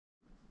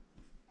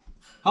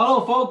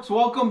Hello folks,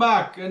 welcome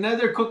back.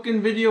 Another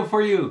cooking video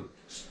for you.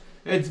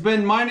 It's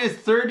been minus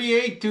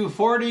 38 to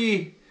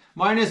 40,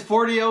 minus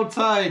 40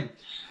 outside.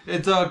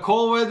 It's a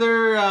cold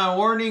weather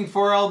warning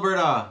for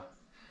Alberta.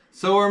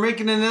 So we're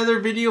making another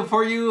video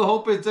for you.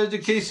 Hope it's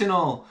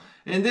educational.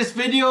 In this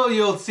video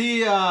you'll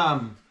see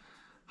how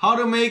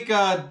to make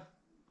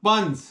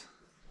buns.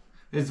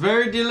 It's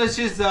very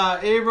delicious.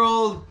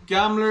 Avril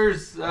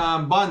Gamler's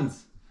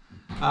buns.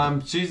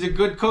 She's a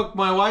good cook,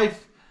 my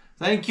wife.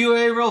 Thank you,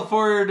 Avril,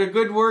 for the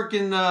good work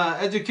in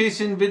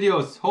education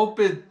videos. Hope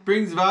it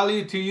brings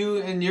value to you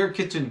in your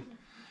kitchen.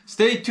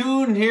 Stay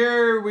tuned.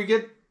 Here we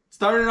get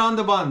started on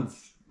the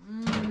buns.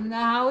 The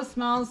house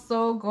smells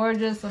so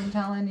gorgeous, I'm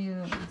telling you.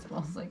 It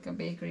smells like a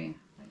bakery.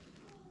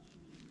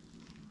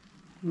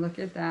 Look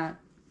at that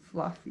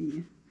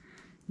fluffy,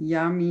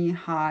 yummy,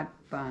 hot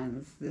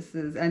buns. This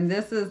is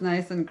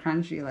nice and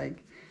crunchy,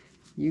 like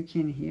you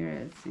can hear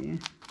it, see?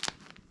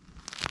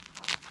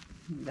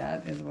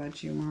 That is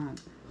what you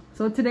want.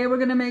 So today we're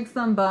gonna make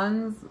some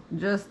buns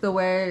just the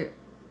way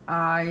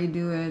I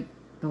do it,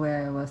 the way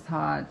I was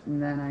taught,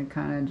 and then I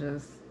kind of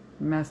just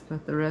messed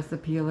with the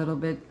recipe a little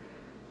bit,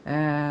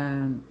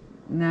 and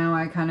now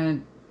I kind of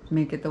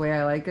make it the way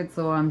I like it.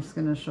 So I'm just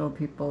gonna show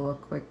people a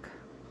quick,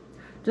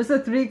 just a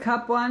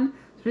 3-cup one,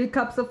 3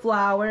 cups of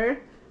flour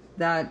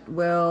that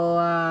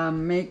will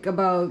make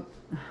about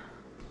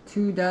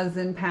 2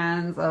 dozen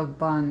pans of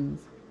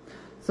buns.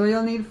 So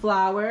you'll need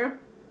flour,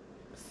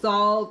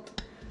 salt.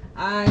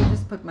 I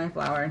just put my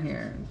flour in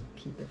here and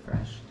keep it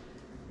fresh.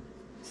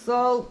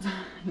 Salt,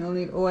 you'll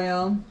need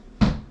oil,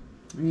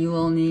 and you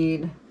will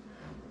need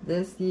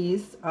this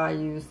yeast. I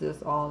use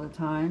this all the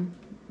time.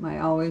 I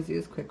always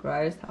use quick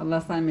rise.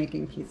 Unless I'm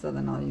making pizza,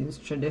 then I'll use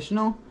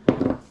traditional.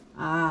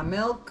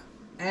 Milk,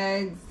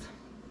 eggs.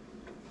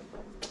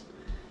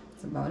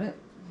 That's about it.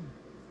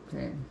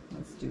 Okay,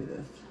 let's do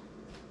this.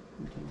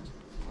 Okay.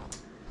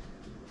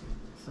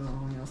 So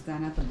you'll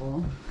stand at the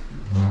bowl.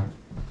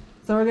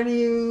 So we're gonna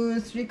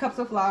use 3 cups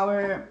of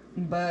flour,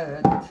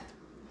 but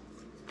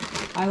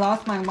I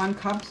lost my 1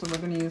 cup, so we're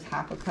gonna use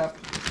half a cup.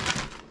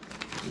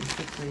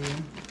 Basically,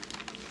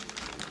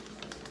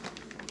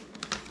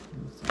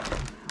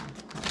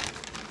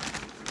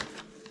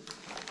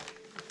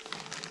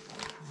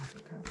 half a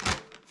cup.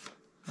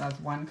 That's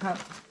 1 cup.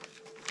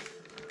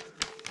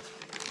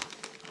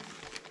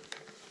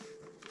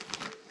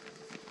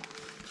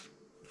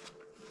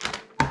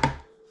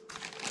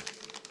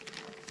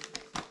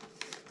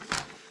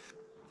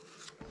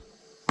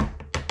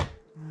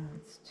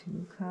 That's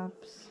 2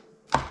 cups.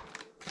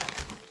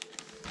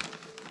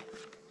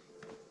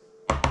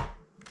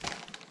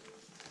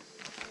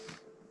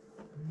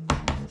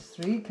 There's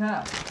 3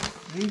 cups.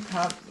 3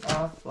 cups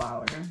of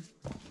flour.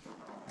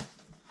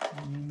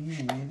 And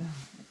you need,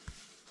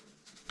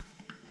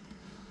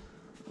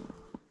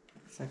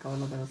 it's like a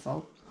little bit of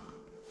salt.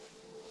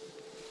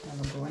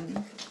 That'll go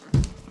in.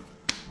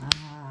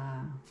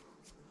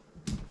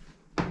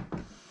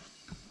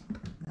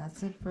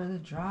 That's it for the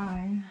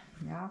dry.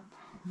 Yep.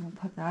 We'll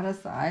put that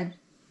aside.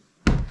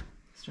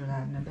 Stir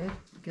that in a bit.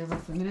 Give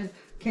us a minute.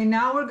 Okay,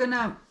 now we're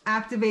gonna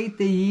activate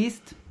the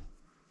yeast.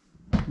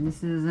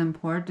 This is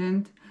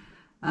important.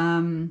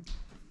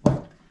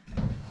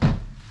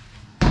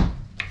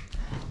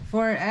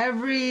 For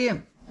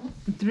every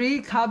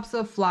 3 cups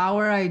of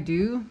flour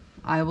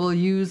I will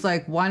use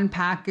like 1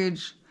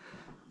 package.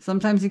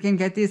 Sometimes you can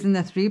get these in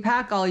the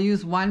 3-pack. I'll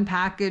use 1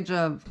 package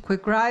of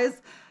quick rise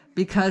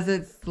because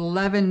it's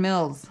 11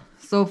 mils.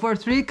 So for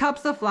 3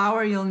 cups of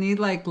flour, you'll need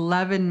like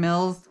 11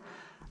 mils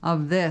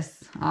of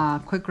this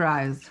quick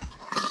rise.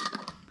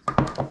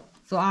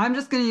 So I'm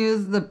just gonna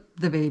use the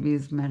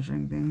baby's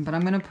measuring thing, but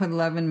I'm gonna put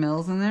 11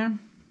 mils in there.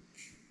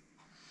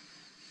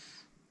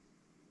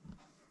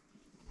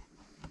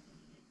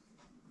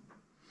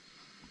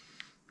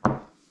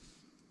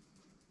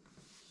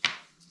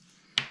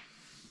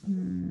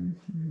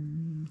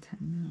 Mm-hmm. 10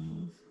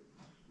 mils.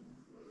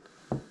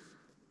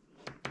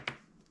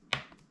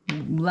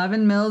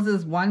 11 mils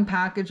is 1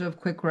 package of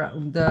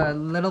the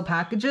little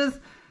packages.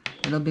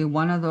 It'll be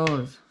 1 of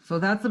those. So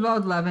that's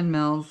about 11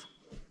 mils.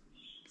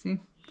 See?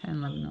 10,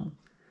 11 mils.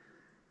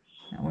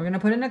 Now we're going to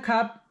put in a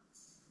cup.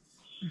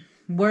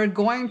 We're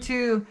going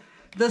to,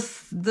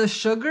 the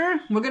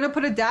sugar, we're going to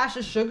put a dash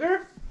of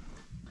sugar.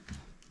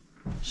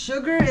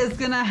 Sugar is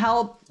going to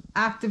help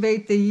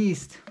activate the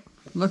yeast.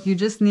 Look, you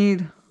just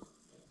need,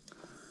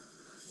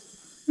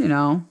 you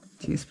know,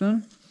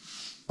 teaspoon.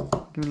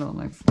 Give it a little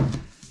mix.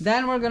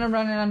 Then we're gonna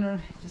run it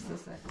under just a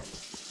sec.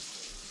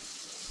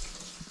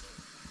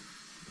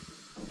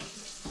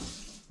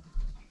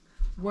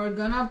 We're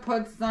gonna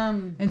put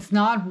some, it's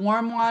not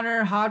warm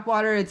water, hot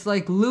water, it's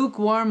like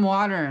lukewarm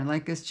water.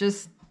 Like it's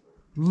just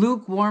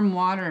lukewarm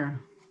water.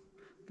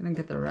 I'm gonna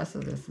get the rest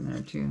of this in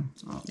there too.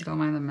 Oh, don't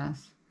mind the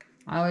mess.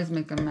 I always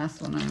make a mess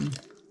when I'm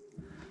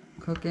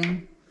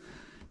cooking.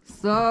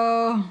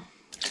 So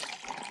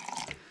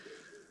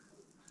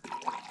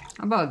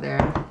about there,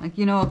 like,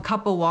 you know, a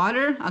cup of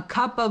water, a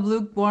cup of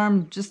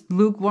lukewarm, just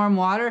lukewarm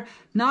water,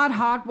 not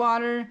hot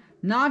water,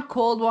 not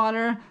cold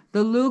water,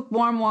 the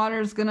lukewarm water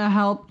is gonna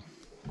help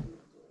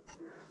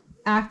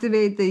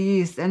activate the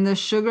yeast, and the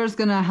sugar is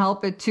gonna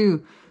help it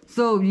too.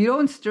 So you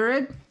don't stir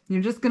it,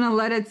 you're just gonna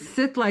let it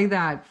sit like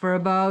that for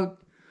about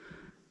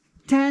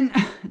 10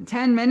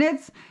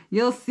 minutes.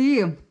 You'll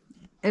see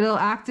it'll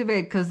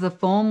activate because the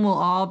foam will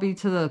all be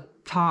to the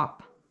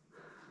top.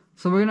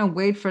 So we're gonna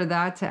wait for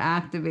that to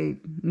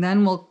activate. And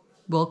then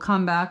we'll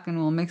come back and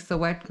we'll mix the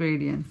wet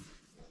gradients.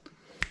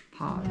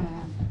 Pop.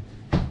 Yeah.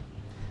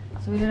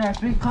 So we did our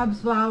 3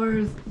 cups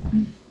flours.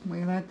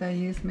 We let the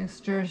yeast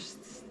mixture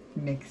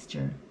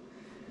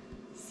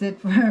sit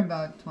for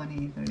about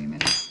 20-30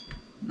 minutes.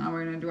 Now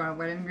we're gonna do our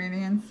wet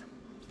ingredients.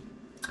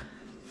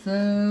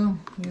 So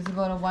use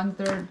about a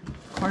 1/3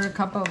 quarter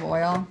cup of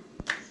oil.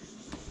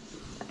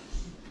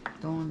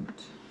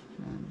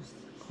 Just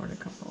a quarter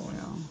cup of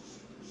oil.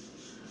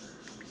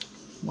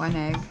 1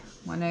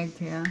 egg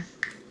here.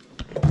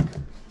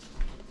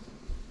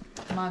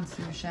 Come on,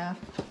 sous chef.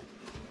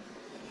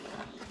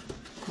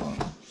 Oh,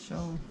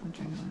 show what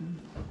you're doing.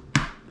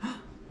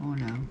 Oh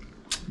no.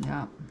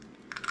 Yeah.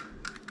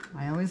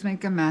 I always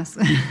make a mess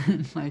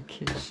in my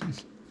kitchen.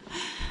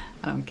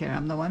 I don't care.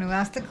 I'm the one who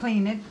has to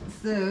clean it.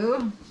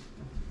 So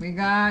we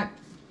got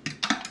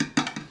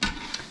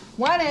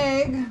 1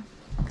 egg,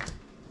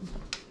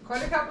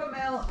 quarter cup of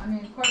milk.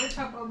 Quarter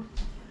cup of,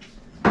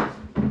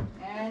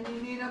 and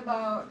you need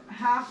about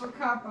 1/2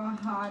 cup of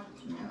hot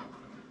milk.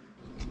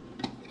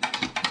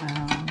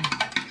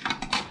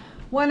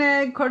 1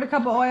 egg, quarter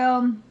cup of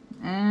oil,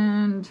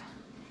 and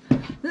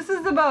this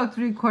is about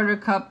 3/4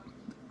 cup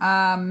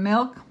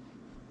milk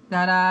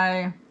that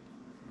I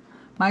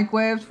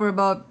microwaved for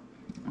about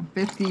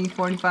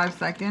 50-45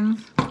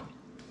 seconds.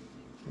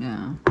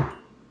 Yeah.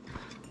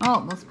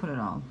 Oh, let's put it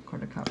all.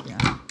 Quarter cup,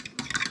 yeah.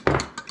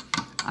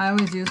 I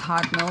always use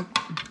hot milk.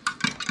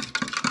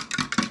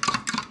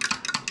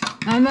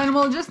 And then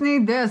we'll just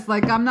need this.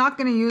 Like, I'm not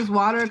going to use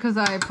water because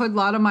I put a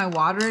lot of my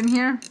water in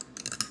here.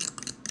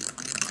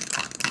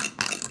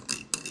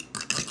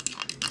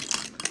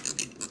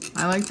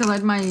 I like to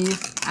let my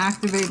yeast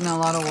activate in a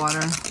lot of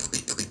water.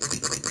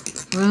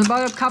 There's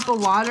about 1 cup of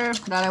water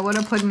that I would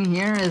have put in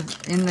here is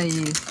in the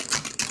yeast.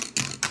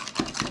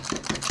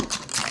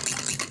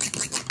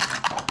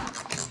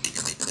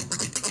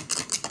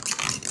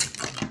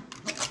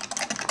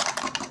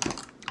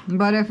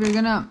 But if you're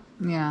gonna,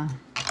 yeah.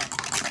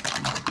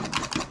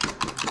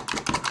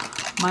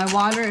 My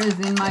water is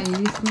in my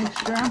yeast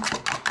mixture.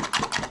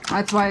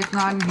 That's why it's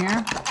not in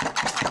here.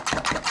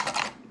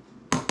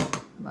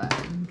 But,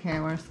 okay,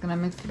 we're just gonna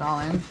mix it all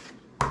in.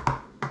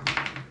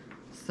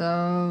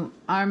 So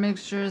our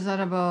mixture is at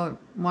about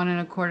 1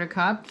 1/4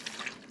 cups.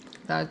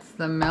 That's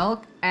the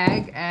milk,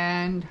 egg,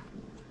 and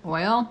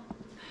oil.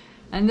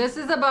 And this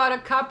is about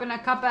 1 cup and a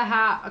cup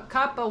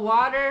of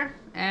water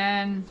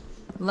and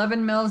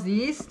 11 mils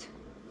yeast.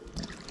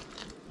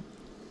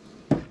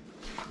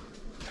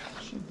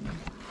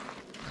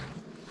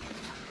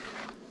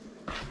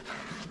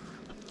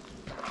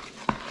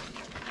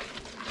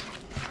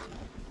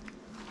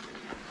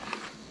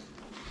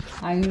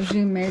 I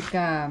usually make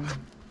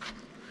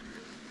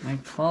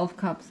like 12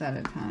 cups at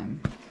a time.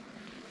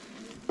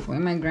 The way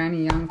my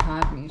Granny Young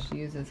taught me, she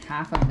uses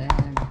 1/2 a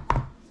bag.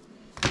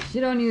 She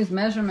don't use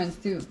measurements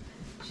too.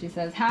 She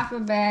says 1/2 a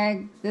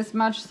bag, this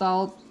much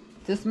salt,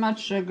 this much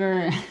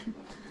sugar.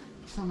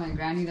 So my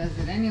granny does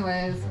it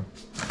anyways.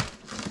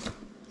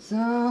 So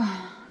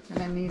I'm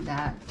gonna need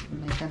that to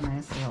make a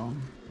nice little.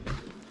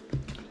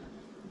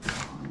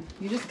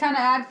 You just kind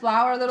of add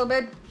flour a little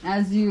bit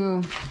as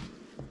you,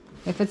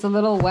 if it's a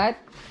little wet,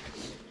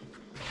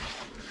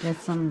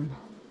 get some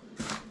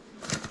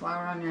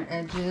flour on your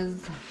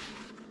edges.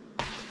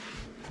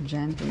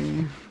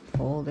 Gently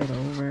fold it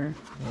over,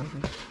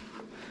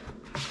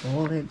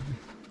 fold it.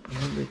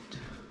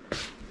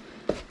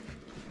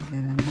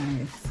 Get a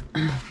nice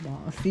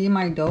ball. See,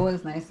 my dough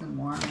is nice and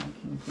warm. I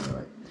can feel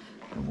it.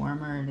 The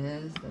warmer it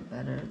is, the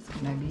better it's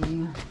gonna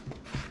be.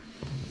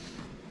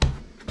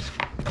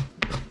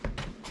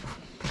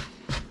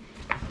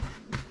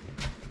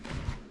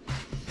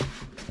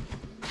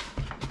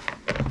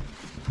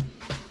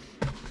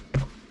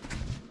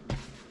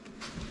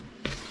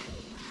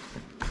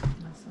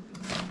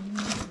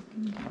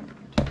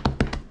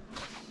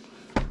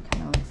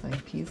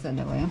 Pizza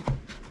dough.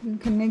 You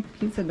can make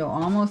pizza dough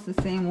almost the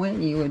same way.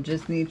 You would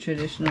just need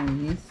traditional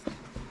yeast,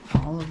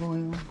 olive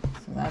oil.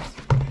 So that's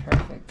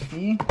perfect.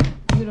 See?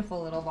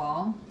 Beautiful little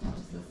ball.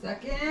 Just a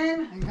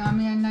second. I got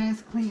me a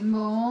nice clean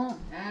bowl.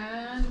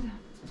 And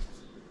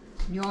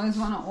you always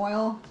want to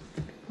oil,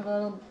 put a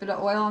little bit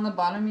of oil on the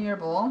bottom of your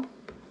bowl.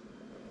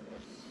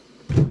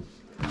 It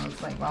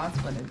looks like lots,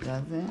 but it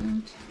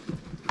doesn't.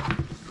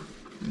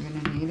 You're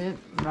going to need it.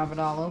 Rub it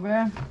all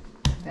over.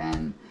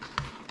 Then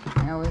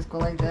I always go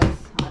like this.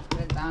 I'll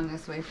put it down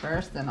this way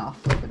first, then I'll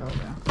flip it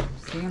over.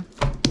 See?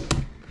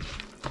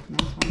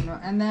 Nice one.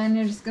 And then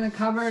you're just going to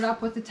cover it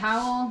up with a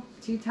towel,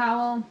 tea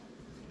towel,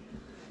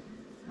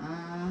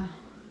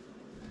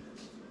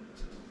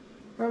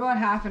 for about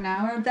half an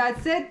hour.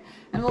 That's it.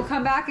 And we'll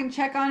come back and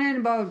check on it in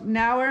about an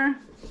hour.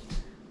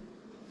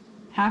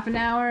 half an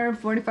hour,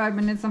 45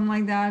 minutes, something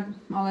like that.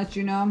 I'll let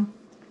you know.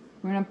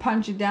 We're gonna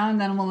punch it down,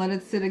 then we'll let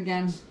it sit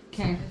again.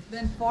 Okay, it's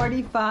been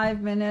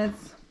 45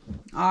 minutes.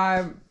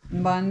 Our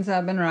buns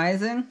have been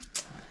rising.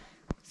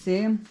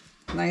 See,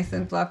 nice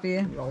and fluffy,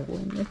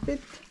 rolling with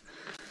it.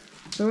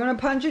 So we're gonna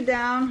punch it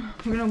down.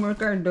 We're gonna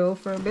work our dough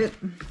for a bit.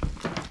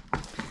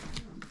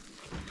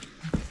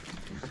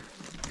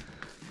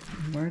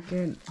 Work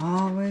it,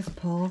 always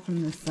pull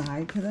from the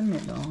side to the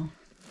middle.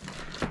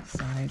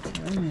 Side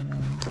to the middle.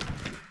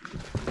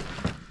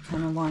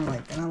 Kind of want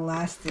like an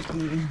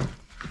elasticy,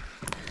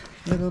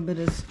 little bit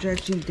of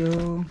stretchy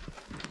dough.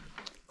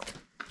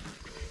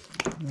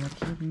 We'll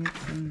keep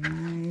mixing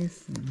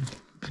nice. And,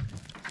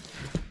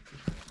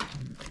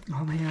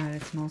 oh my god,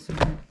 it smells so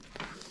good.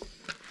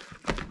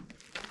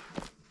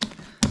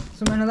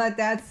 So I'm gonna let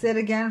that sit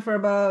again for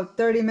about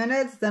 30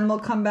 minutes. Then we'll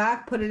come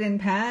back, put it in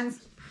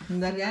pans,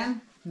 and then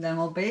again. And then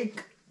we'll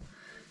bake.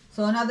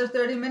 So another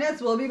 30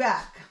 minutes, we'll be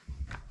back.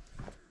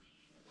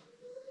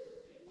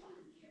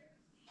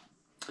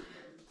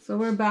 So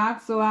we're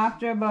back. So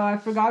after about, I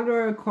forgot we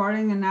were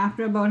recording, and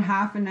after about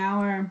half an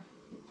hour,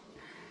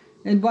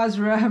 it was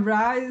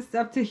rised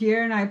up to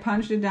here, and I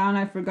punched it down.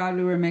 I forgot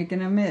we were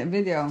making a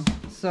video.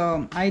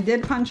 So I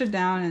did punch it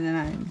down, and then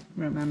I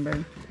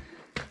remembered.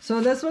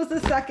 So this was the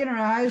second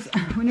rise.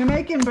 When you're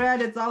making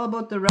bread, it's all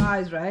about the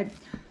rise, right?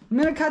 I'm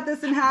going to cut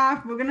this in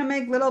half. We're going to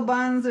make little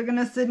buns. They're going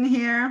to sit in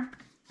here.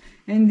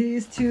 And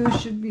these two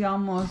should be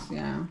almost,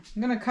 yeah.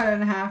 I'm going to cut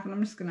it in half, and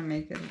I'm just going to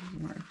make it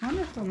more. I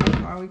wonder if we'll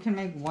make, or we can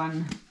make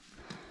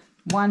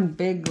one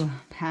big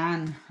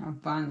pan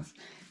of buns.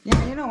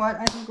 Yeah, you know what?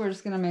 I think we're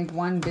just going to make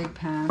one big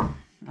pan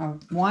of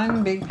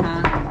big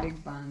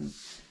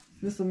buns.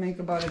 This will make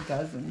about a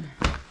dozen.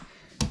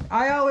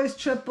 I always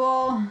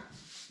triple,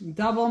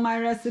 double my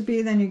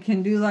recipe. Then you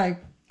can do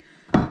like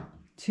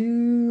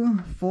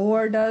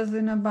 2-4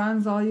 dozen of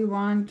buns, all you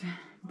want.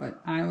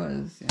 But I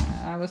was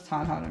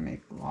taught how to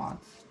make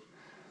lots.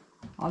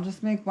 I'll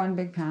just make one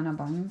big pan of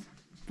buns.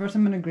 First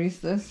I'm gonna grease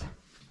this.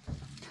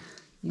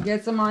 You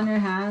get some on your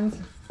hands,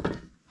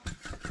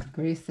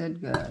 grease it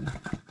good.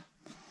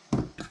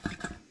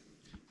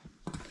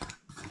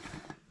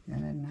 Get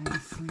it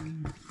nice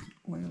and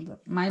oiled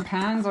up. My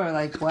pans are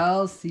like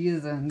well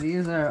seasoned.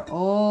 These are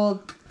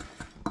old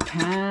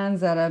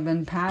pans that have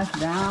been passed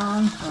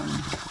down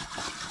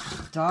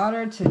from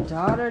daughter to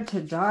daughter to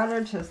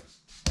daughter to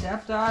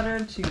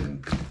stepdaughter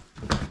to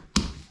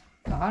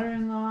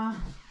daughter-in-law.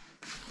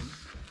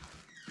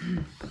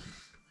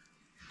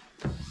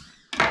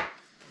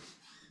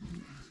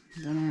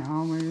 Then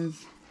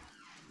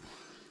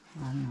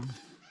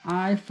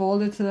I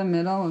fold it to the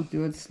middle. I'll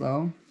do it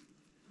slow.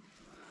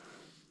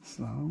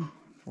 Slow.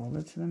 Fold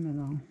it to the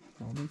middle.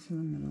 Fold it to the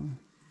middle.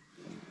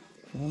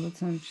 Fold it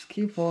to, just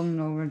keep folding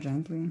it over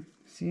gently.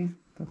 See?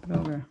 Flip it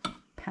over.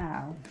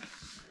 Pow.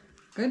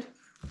 Good?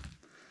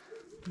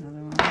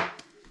 Another one.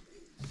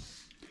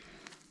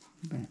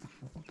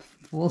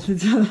 Fold it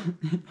to the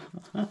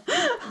middle.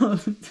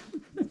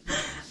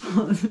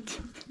 Hold it.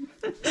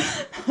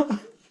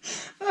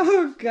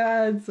 Oh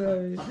God,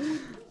 sorry.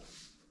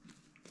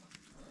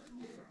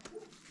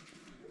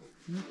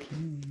 Okay.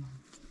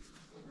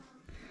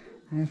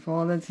 I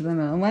fold it to the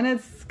middle. When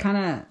it's kind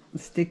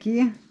of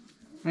sticky,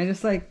 I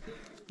just like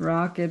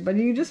rock it, but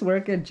you just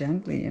work it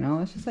gently, you know?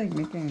 It's just like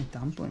making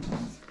dumplings.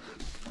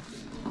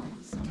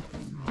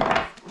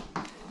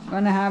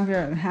 Want to have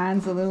your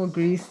hands a little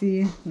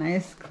greasy,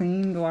 nice,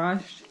 clean,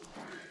 washed,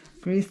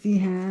 greasy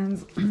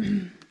hands.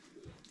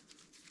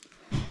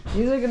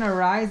 These are going to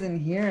rise in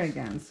here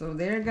again, so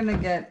they're going to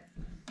get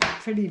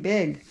pretty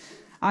big.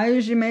 I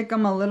usually make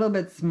them a little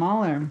bit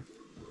smaller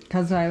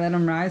because I let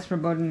them rise for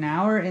about an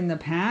hour in the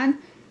pan.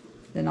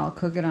 Then I'll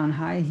cook it on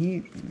high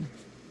heat.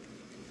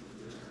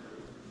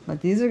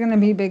 But these are going to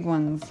be big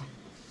ones.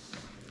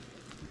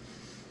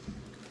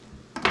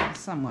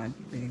 Somewhat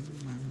big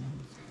ones.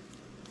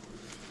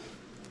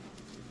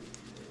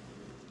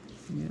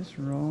 So you just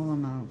roll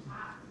them out.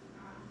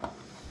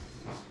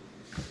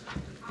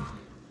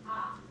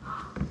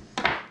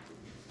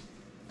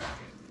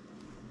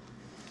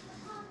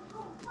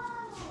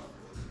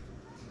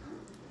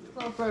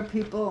 So for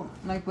people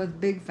like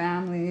with big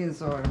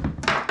families or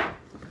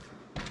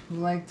who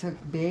like to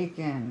bake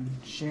and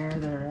share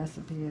their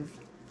recipes,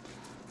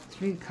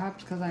 3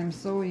 cups because I'm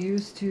so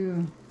used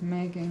to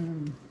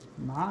making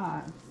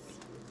lots.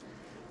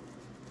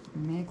 I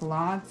make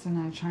lots and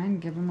I try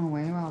and give them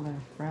away while they're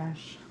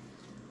fresh.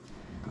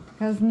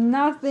 Because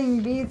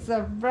nothing beats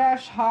a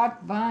fresh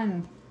hot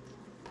bun.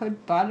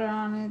 Put butter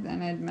on it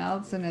and it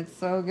melts and it's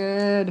so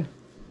good.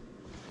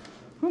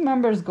 Who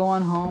remembers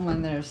going home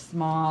when they're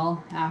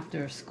small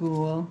after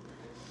school,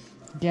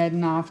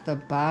 getting off the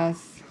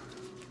bus,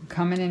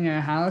 coming in your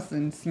house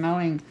and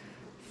smelling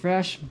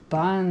fresh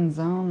buns?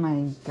 Oh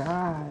my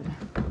God.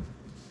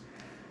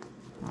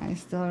 I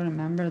still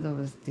remember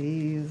those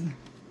days.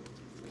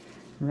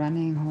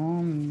 Running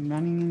home and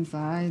running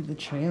inside the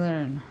trailer,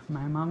 and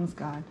my mom's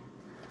got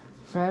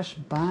fresh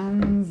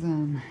buns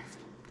and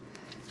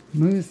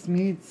moose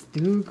meat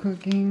stew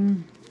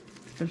cooking.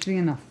 especially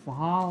in the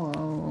fall.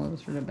 Oh,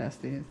 those are the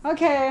best days.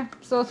 Okay,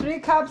 so 3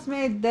 cups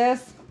made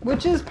this,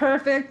 which is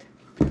perfect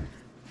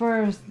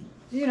for,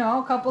 you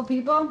know, a couple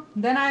people.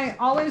 Then I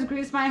always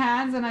grease my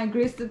hands, and I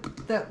grease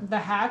the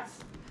hats,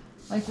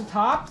 like the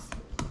tops,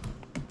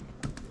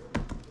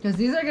 because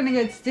these are gonna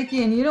get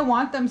sticky, and you don't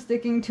want them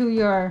sticking to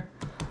your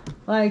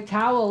like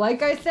towel.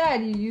 Like I said,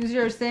 you use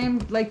your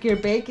same, like your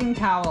baking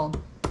towel.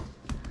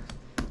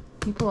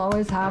 People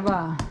always have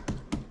a,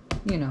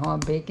 you know, a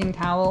baking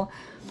towel.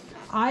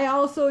 I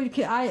also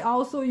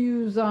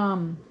use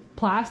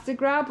plastic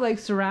wrap, like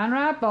saran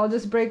wrap. I'll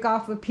just break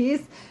off a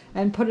piece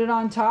and put it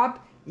on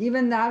top.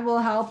 Even that will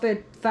help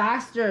it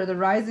faster, the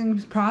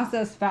rising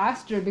process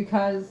faster,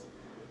 because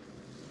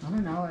I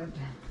don't know, it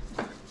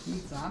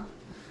heats up,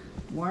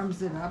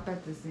 warms it up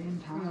at the same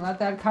time. Let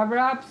that cover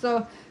up.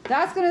 So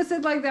that's gonna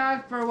sit like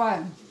that for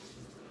what?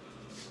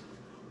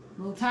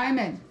 We'll time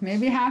it,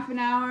 maybe half an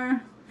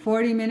hour,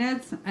 40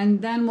 minutes,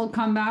 and then we'll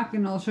come back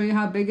and I'll show you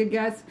how big it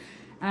gets,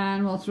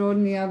 and we'll throw it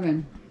in the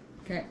oven.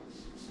 Okay.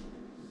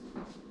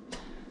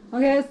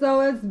 Okay,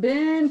 so it's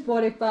been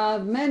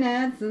 45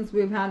 minutes since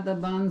we've had the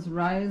buns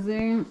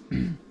rising.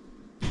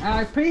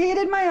 I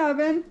preheated my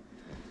oven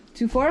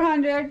to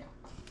 400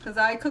 because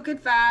I cook it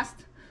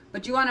fast,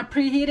 but you want to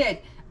preheat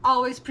it.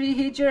 Always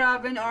preheat your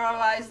oven, or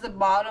otherwise the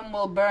bottom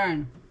will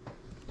burn.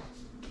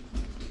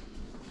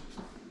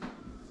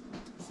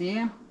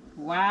 See?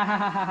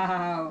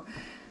 Wow.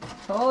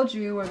 Told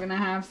you we're gonna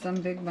have some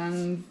big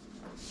buns.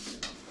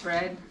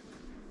 Bread.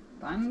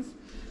 Buns?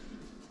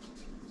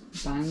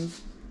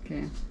 Buns.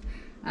 Okay.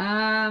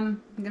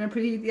 I'm gonna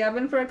preheat the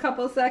oven for a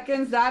couple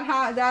seconds.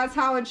 That's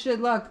how it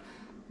should look.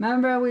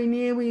 Remember,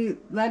 we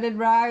let it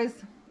rise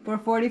for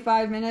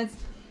 45 minutes.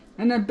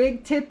 And a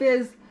big tip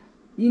is,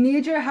 you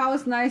need your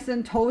house nice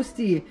and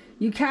toasty.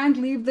 You can't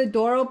leave the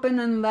door open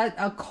and let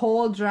a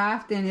cold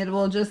draft in. It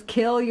will just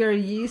kill your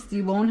yeast.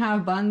 You won't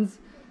have buns.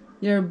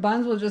 Your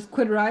buns will just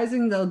quit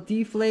rising. They'll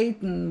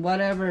deflate and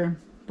whatever.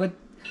 But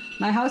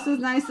my house is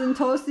nice and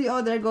toasty.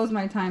 Oh, there goes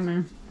my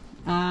timer.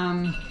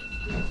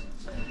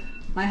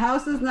 My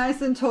house is nice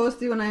and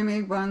toasty when I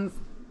make buns.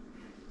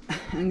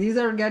 And these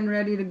are getting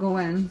ready to go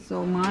in.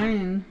 So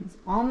mine is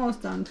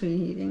almost done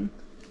preheating.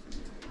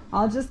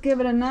 I'll just give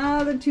it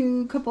another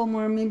couple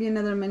more, maybe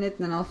another minute,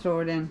 and then I'll throw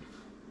it in.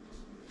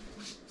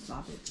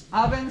 Stop it.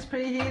 Oven's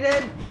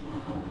preheated.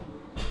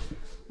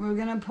 We're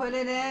gonna put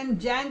it in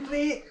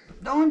gently.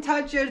 Don't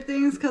touch your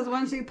things, because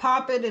once you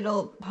pop it,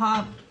 it'll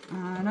pop.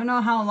 I don't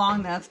know how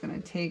long that's gonna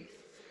take.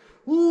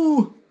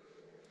 Ooh,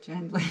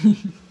 gently.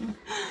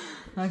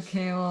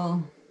 Okay,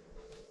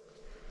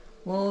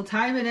 we'll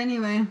time it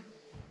anyway.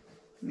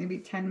 Maybe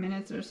 10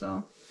 minutes or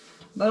so.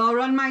 But I'll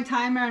run my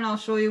timer and I'll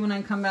show you when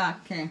I come back.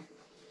 Okay.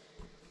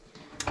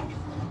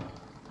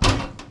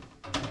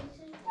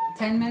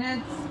 10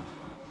 minutes.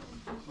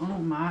 Oh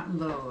my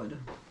lord.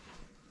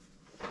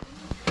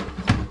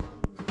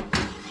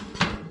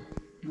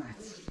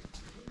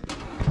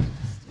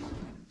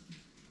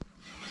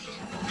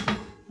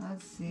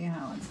 Let's see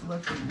how it's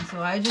looking.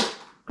 So I just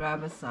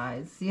grab a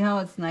side. See how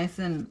it's nice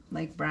and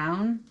like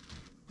brown?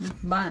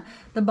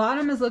 The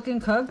bottom is looking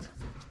cooked.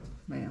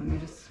 Wait, let me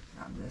just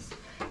grab this.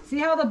 See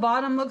how the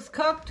bottom looks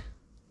cooked?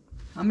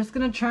 I'm just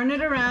gonna turn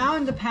it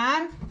around the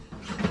pan.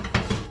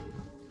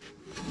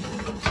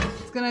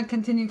 It's gonna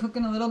continue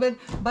cooking a little bit,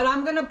 but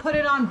I'm gonna put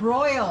it on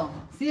broil.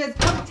 See, it's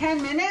cooked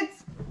 10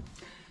 minutes.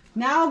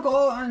 Now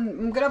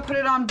I'm gonna put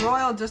it on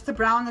broil just to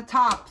brown the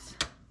tops.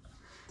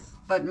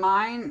 But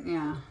mine,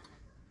 yeah,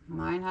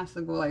 mine has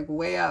to go like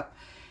way up.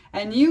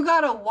 And you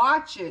gotta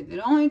watch it. It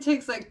only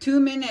takes like 2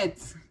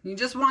 minutes. You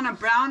just wanna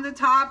brown the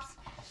tops.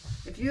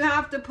 If you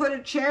have to put a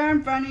chair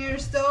in front of your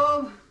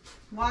stove,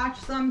 watch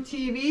some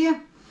TV,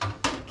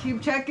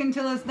 keep checking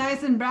till it's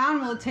nice and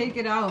brown, we'll take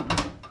it out.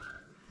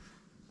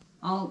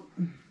 I'll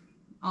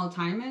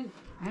time it.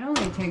 It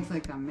only takes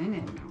like a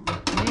minute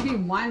now. Maybe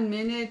 1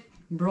 minute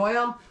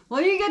broil.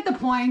 Well, you get the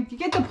point. You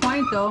get the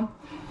point though.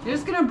 You're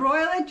just gonna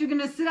broil it. You're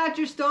gonna sit at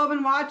your stove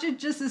and watch it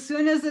just as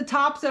soon as the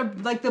tops are,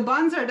 like the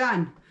buns are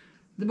done.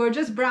 We're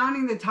just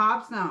browning the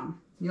tops now.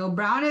 You'll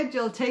brown it,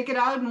 you'll take it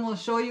out, and we'll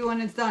show you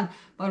when it's done.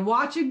 But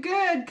watch it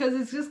good, because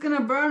it's just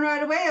gonna burn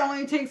right away. It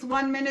only takes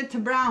 1 minute to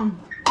brown.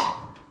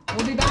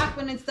 We'll be back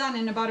when it's done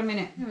in about a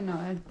minute. No,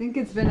 I think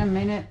it's been a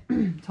minute.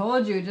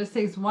 Told you, it just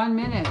takes 1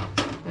 minute.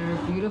 They're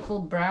beautiful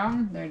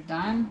brown. They're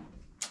done.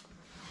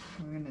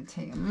 We're gonna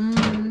take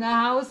them. The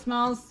house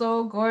smells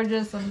so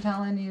gorgeous. I'm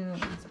telling you,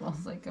 it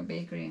smells like a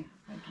bakery.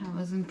 I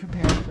wasn't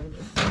prepared for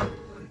this.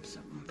 So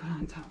I'm gonna put it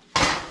on top.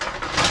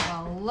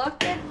 Well,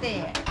 look at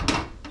that.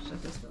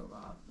 Shut the stove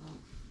off.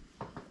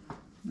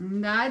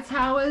 And that's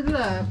how it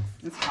looks.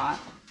 It's hot.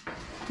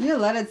 You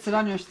let it sit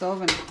on your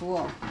stove and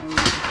cool.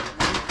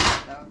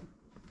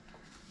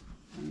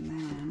 And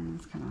then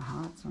it's kind of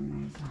hot, so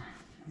maybe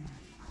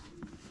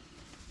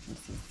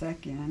just a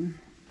second.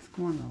 Let's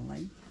go on the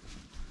light.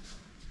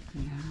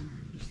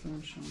 Yeah, just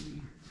don't show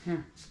me.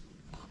 Here.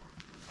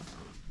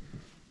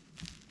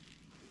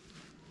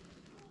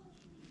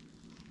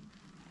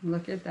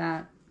 Look at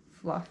that,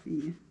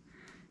 fluffy,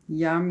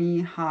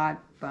 yummy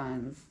hot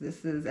buns.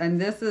 This is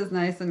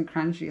nice and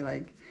crunchy,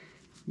 like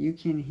you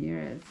can hear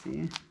it,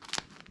 see?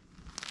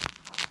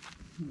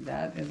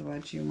 That is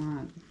what you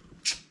want.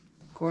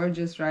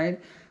 Gorgeous,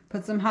 right?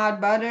 Put some hot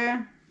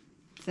butter,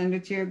 send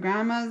it to your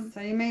grandma's. That's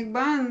how you make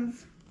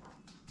buns.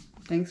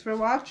 Thanks for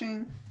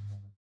watching.